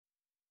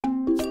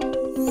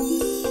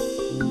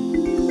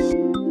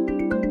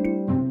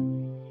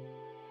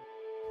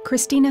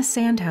Christina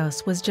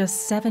Santhouse was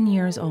just 7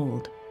 years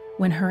old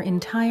when her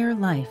entire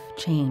life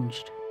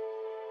changed.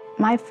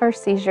 My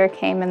first seizure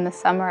came in the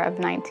summer of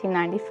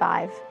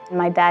 1995.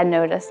 My dad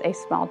noticed a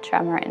small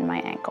tremor in my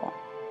ankle.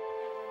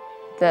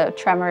 The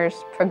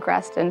tremors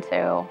progressed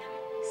into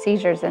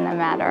seizures in a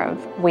matter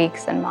of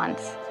weeks and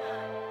months.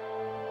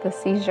 The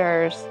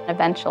seizures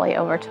eventually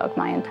overtook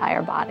my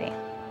entire body.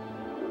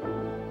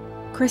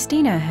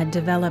 Christina had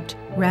developed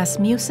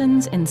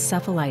Rasmussen's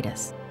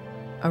encephalitis,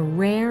 a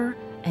rare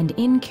and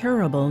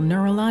incurable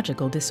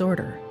neurological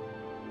disorder.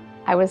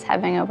 I was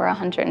having over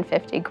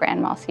 150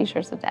 grand mal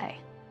seizures a day.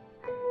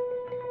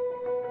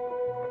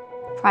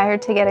 Prior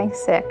to getting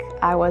sick,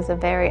 I was a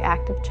very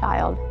active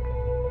child.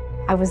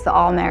 I was the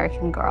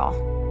all-American girl.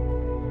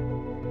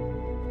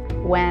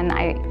 When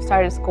I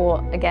started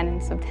school again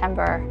in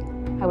September,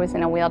 I was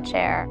in a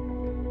wheelchair.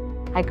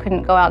 I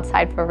couldn't go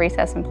outside for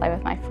recess and play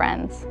with my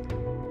friends.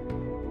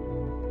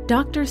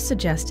 Doctors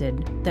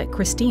suggested that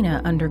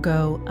Christina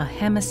undergo a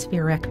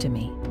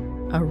hemispherectomy,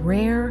 a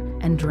rare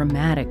and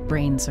dramatic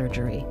brain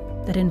surgery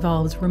that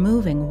involves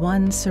removing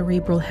one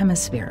cerebral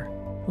hemisphere,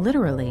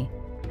 literally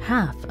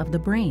half of the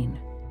brain.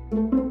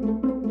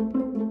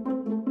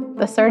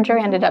 The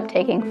surgery ended up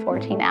taking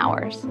 14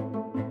 hours.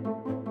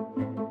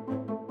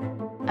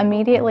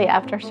 Immediately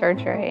after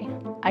surgery,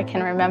 I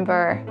can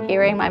remember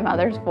hearing my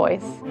mother's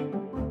voice.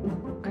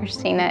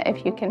 "Christina,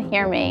 if you can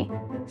hear me,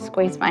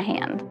 squeeze my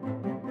hand."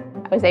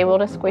 I was able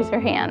to squeeze her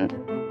hand.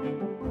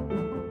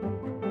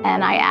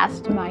 And I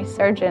asked my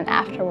surgeon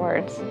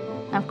afterwards,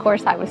 of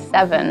course I was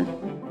 7,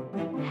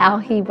 how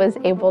he was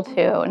able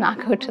to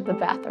not go to the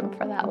bathroom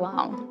for that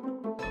long.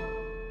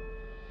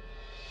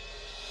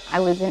 I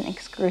was in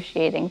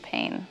excruciating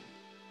pain.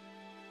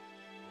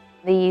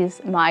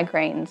 These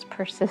migraines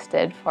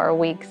persisted for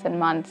weeks and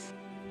months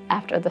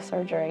after the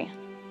surgery.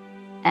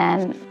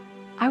 And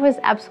I was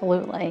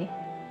absolutely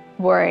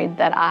worried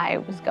that I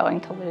was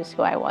going to lose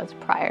who I was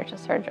prior to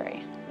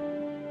surgery.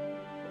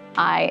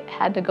 I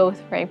had to go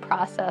through a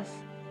process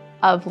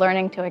of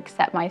learning to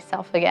accept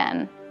myself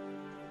again.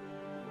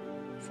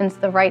 Since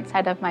the right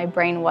side of my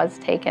brain was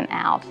taken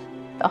out,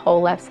 the whole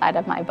left side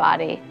of my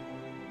body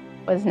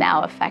was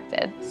now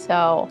affected.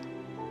 So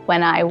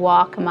when I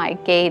walk, my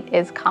gait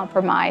is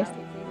compromised.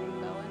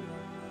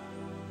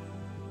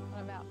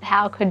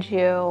 How could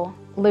you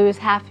lose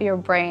half of your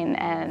brain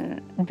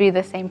and be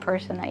the same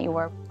person that you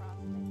were?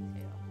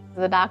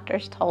 The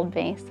doctors told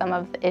me some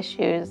of the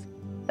issues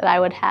that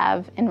I would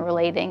have in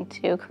relating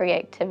to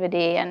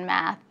creativity and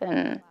math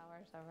and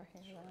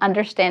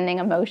understanding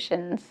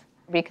emotions,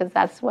 because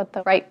that's what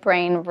the right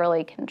brain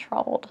really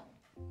controlled.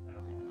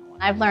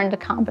 I've learned to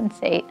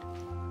compensate.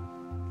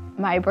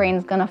 My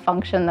brain's gonna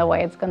function the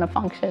way it's gonna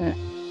function.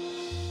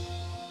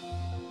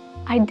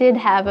 I did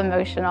have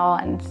emotional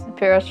and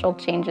spiritual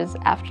changes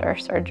after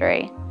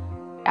surgery.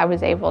 I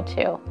was able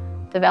to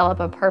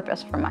develop a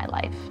purpose for my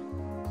life.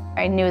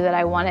 I knew that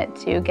I wanted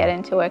to get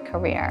into a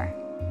career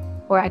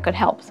where I could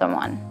help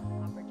someone.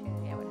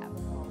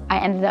 I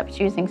ended up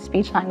choosing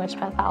speech-language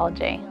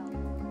pathology.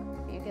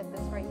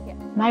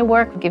 My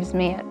work gives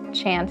me a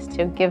chance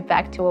to give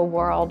back to a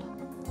world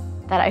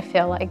that I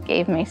feel like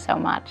gave me so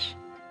much.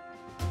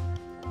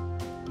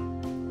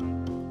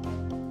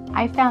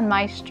 I found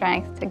my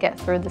strength to get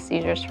through the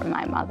seizures from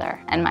my mother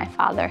and my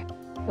father,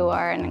 who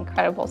are an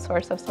incredible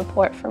source of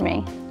support for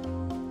me.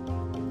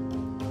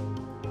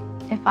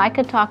 If I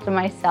could talk to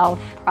myself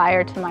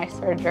prior to my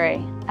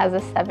surgery as a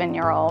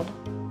 7-year-old,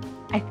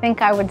 I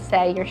think I would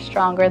say you're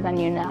stronger than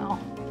you know.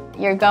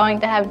 You're going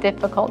to have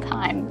difficult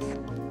times,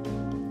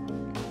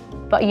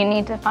 but you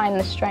need to find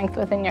the strength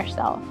within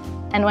yourself.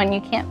 And when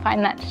you can't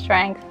find that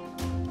strength,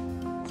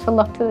 to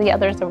look to the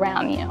others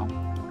around you,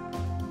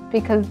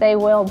 because they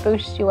will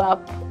boost you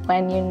up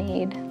when you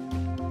need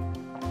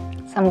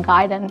some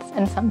guidance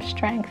and some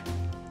strength.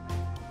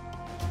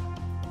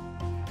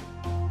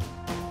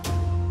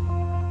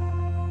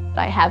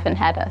 I haven't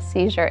had a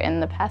seizure in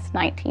the past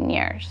 19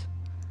 years,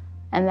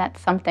 and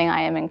that's something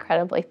I am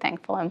incredibly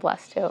thankful and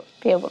blessed to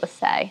be able to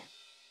say.